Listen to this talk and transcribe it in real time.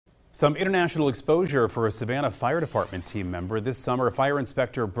Some international exposure for a Savannah Fire Department team member. This summer, Fire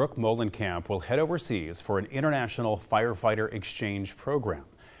Inspector Brook Mollenkamp will head overseas for an international firefighter exchange program.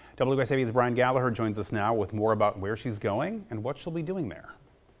 WSAV's Brian Gallagher joins us now with more about where she's going and what she'll be doing there.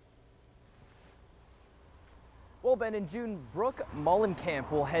 Well, Ben, in June, Brook Mollenkamp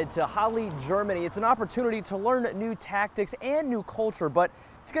will head to Halle, Germany. It's an opportunity to learn new tactics and new culture, but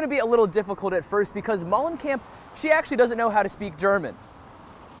it's going to be a little difficult at first because Mollenkamp, she actually doesn't know how to speak German.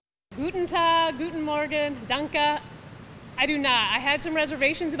 Guten Tag, Guten Morgen, Danke. I do not. I had some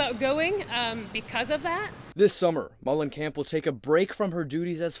reservations about going because of that. This summer, Mollenkamp will take a break from her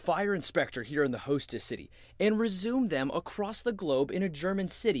duties as fire inspector here in the hostess city and resume them across the globe in a German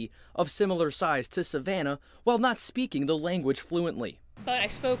city of similar size to Savannah while not speaking the language fluently. But I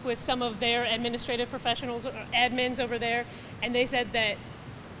spoke with some of their administrative professionals, or admins over there, and they said that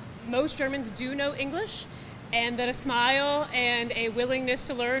most Germans do know English, and that a smile and a willingness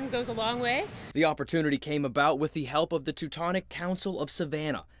to learn goes a long way. The opportunity came about with the help of the Teutonic Council of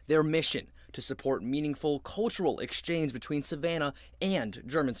Savannah, their mission to support meaningful cultural exchange between Savannah and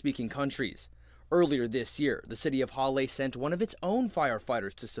German-speaking countries. Earlier this year, the city of Halle sent one of its own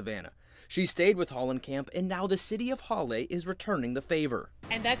firefighters to Savannah. She stayed with Mollenkamp, and now the city of Halle is returning the favor.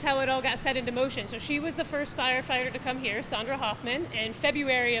 And that's how it all got set into motion. So she was the first firefighter to come here, Sandra Hoffman, in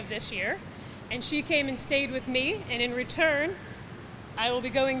February of this year. And she came and stayed with me, and in return, I will be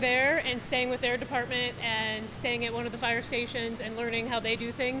going there and staying with their department and staying at one of the fire stations and learning how they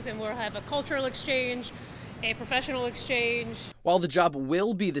do things, and we'll have a cultural exchange, a professional exchange. While the job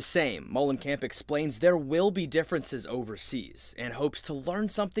will be the same, Mollenkamp explains there will be differences overseas and hopes to learn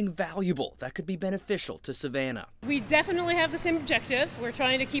something valuable that could be beneficial to Savannah. We definitely have the same objective. We're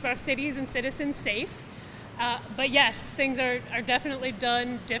trying to keep our cities and citizens safe. But yes, things are definitely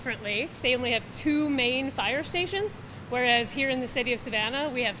done differently. They only have 2 main fire stations, whereas here in the city of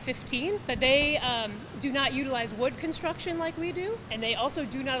Savannah, we have 15. But they do not utilize wood construction like we do, and they also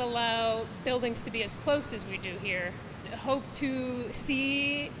do not allow buildings to be as close as we do here. I hope to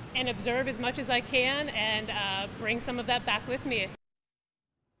see and observe as much as I can and bring some of that back with me.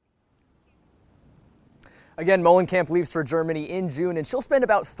 Again, Mollenkamp leaves for Germany in June, and she'll spend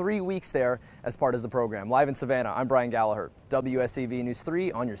about 3 weeks there as part of the program. Live in Savannah, I'm Brian Gallagher, WSAV News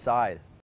 3 on your side.